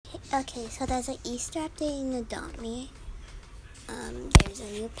Okay, so there's an Easter update in Adopt Me. There's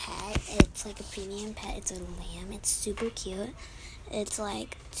a new pet. It's like a premium pet. It's a lamb. It's super cute. It's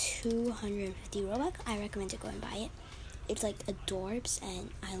like 250 Robux. I recommend to go and buy it. It's like adorbs, and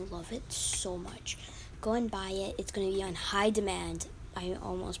I love it so much. Go and buy it. It's going to be on high demand. I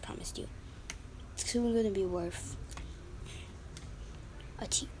almost promised you. It's soon going to be worth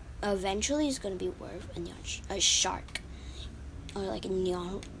eventually it's going to be worth a shark or like a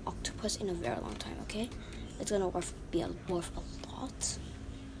neon octopus in a very long time. Okay, it's going to be worth a lot.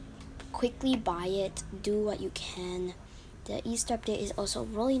 Quickly buy it. Do what you can. The Easter update is also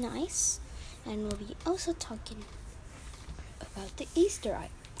really nice, and we'll be also talking about the Easter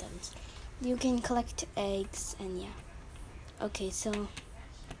items. You can collect eggs, and yeah. Okay, so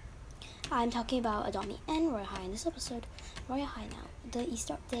I'm talking about Adopt Me and Royal High in this episode. Royal High now. The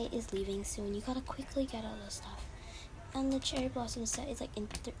Easter update is leaving soon. You gotta quickly get all the stuff. And the cherry blossom set is like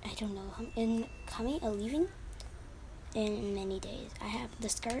leaving in many days. I have the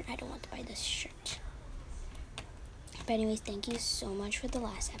skirt. I don't want to buy this shirt. But anyways, thank you so much for the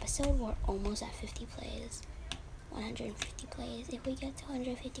last episode. We're almost at 50 plays. 150 plays. If we get to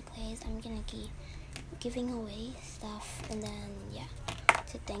 150 plays, I'm gonna keep giving away stuff, and then yeah.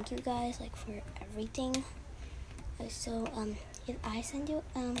 So thank you guys for everything. So if I send you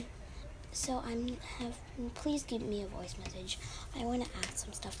please give me a voice message. I want to add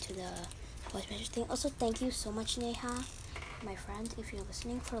some stuff to the voice message thing. Also, thank you so much, Neha, my friend, if you're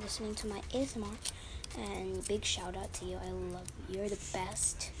listening, for listening to my ASMR, and big shout out to you. I love you. You're the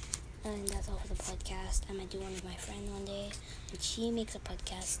best. And that's all for the podcast. I might do one with my friend one day, and she makes a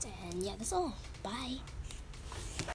podcast. And yeah, that's all. Bye.